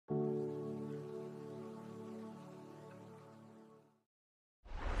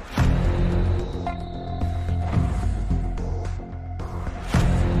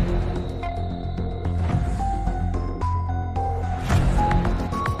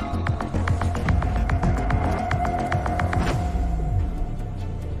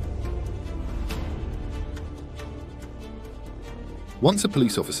Once a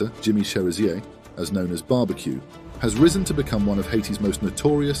police officer, Jimmy Cherizier, as known as Barbecue, has risen to become one of Haiti's most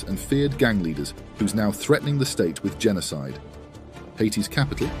notorious and feared gang leaders who's now threatening the state with genocide. Haiti's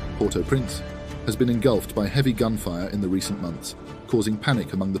capital, Port-au-Prince, has been engulfed by heavy gunfire in the recent months, causing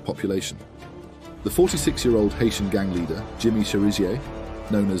panic among the population. The 46-year-old Haitian gang leader, Jimmy Cherizier,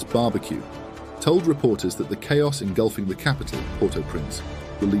 known as Barbecue, told reporters that the chaos engulfing the capital, Port-au-Prince,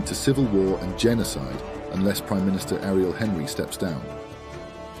 will lead to civil war and genocide unless Prime Minister Ariel Henry steps down.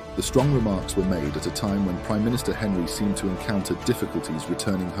 The strong remarks were made at a time when Prime Minister Henry seemed to encounter difficulties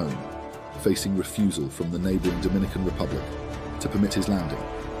returning home, facing refusal from the neighboring Dominican Republic to permit his landing,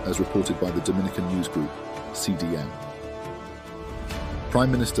 as reported by the Dominican news group CDN. Prime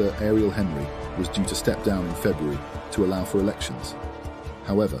Minister Ariel Henry was due to step down in February to allow for elections.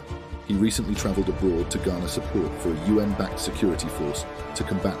 However, he recently travelled abroad to garner support for a UN-backed security force to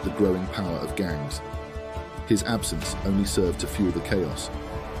combat the growing power of gangs. His absence only served to fuel the chaos,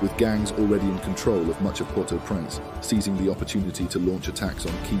 with gangs already in control of much of Port-au-Prince seizing the opportunity to launch attacks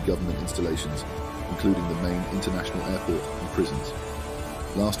on key government installations, including the main international airport and prisons.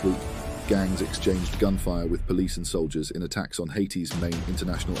 Last week, gangs exchanged gunfire with police and soldiers in attacks on Haiti's main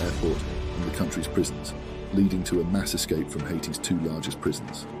international airport and the country's prisons, leading to a mass escape from Haiti's two largest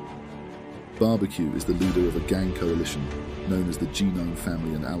prisons. Barbecue is the leader of a gang coalition known as the G9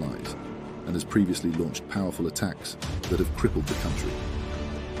 Family and Allies, and has previously launched powerful attacks that have crippled the country.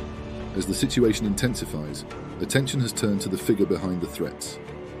 As the situation intensifies, attention has turned to the figure behind the threats.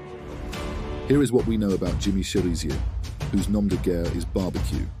 Here is what we know about Jimmy Cherizier, whose nom de guerre is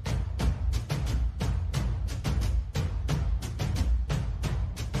Barbecue.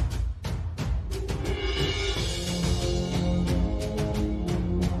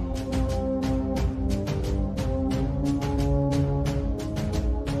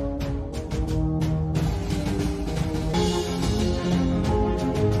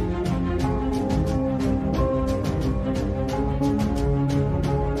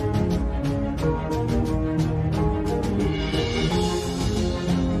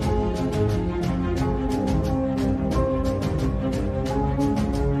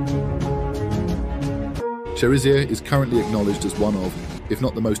 Cherizier is currently acknowledged as one of, if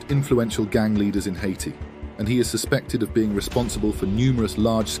not the most influential gang leaders in Haiti, and he is suspected of being responsible for numerous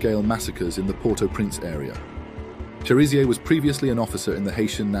large-scale massacres in the Port-au-Prince area. Cherizier was previously an officer in the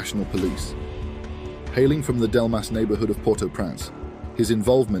Haitian National Police. Hailing from the Delmas neighborhood of Port-au-Prince, his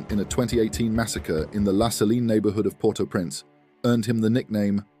involvement in a 2018 massacre in the La Saline neighborhood of Port-au-Prince earned him the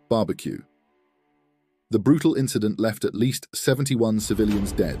nickname Barbecue. The brutal incident left at least 71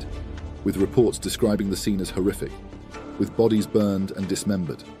 civilians dead, with reports describing the scene as horrific, with bodies burned and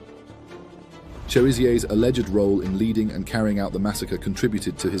dismembered. Cherizier's alleged role in leading and carrying out the massacre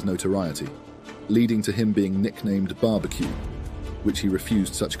contributed to his notoriety, leading to him being nicknamed Barbecue, which he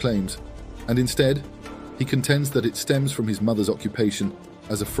refused such claims, and instead, he contends that it stems from his mother's occupation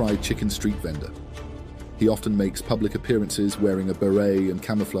as a fried chicken street vendor. He often makes public appearances wearing a beret and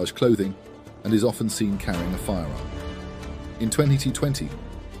camouflage clothing, and is often seen carrying a firearm. In 2020,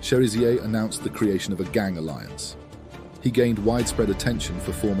 Cherizier announced the creation of a gang alliance. He gained widespread attention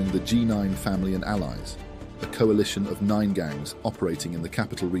for forming the G9 Family and Allies, a coalition of 9 gangs operating in the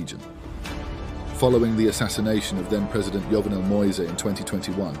capital region. Following the assassination of then-President Jovenel Moise in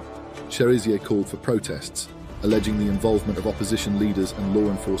 2021, Cherizier called for protests, alleging the involvement of opposition leaders and law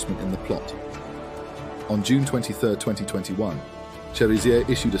enforcement in the plot. On June 23, 2021, Cherizier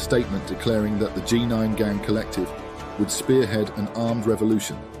issued a statement declaring that the G9 gang collective would spearhead an armed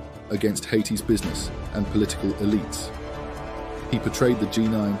revolution against Haiti's business and political elites. He portrayed the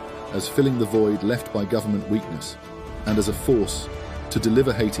G9 as filling the void left by government weakness and as a force to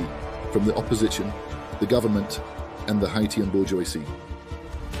deliver Haiti from the opposition, the government, and the Haitian bourgeoisie.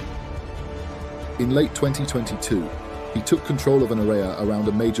 In late 2022, he took control of an area around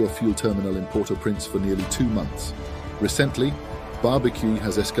a major fuel terminal in Port-au-Prince for nearly 2 months. Recently, Barbecue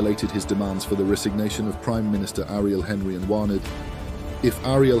has escalated his demands for the resignation of Prime Minister Ariel Henry and warned, if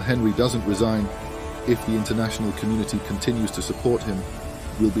Ariel Henry doesn't resign, if the international community continues to support him,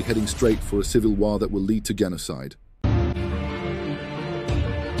 we'll be heading straight for a civil war that will lead to genocide.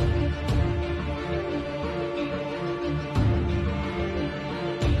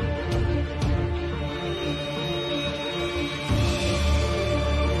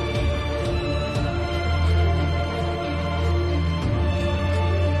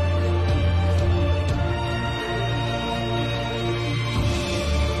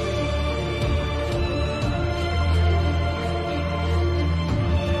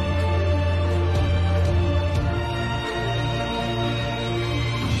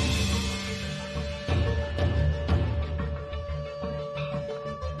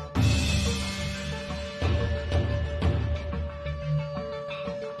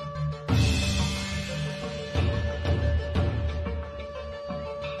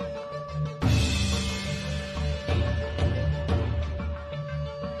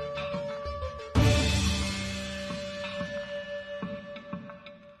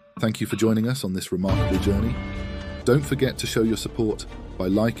 Thank you for joining us on this remarkable journey. Don't forget to show your support by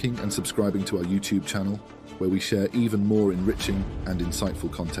liking and subscribing to our YouTube channel, where we share even more enriching and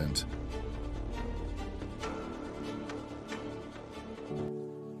insightful content.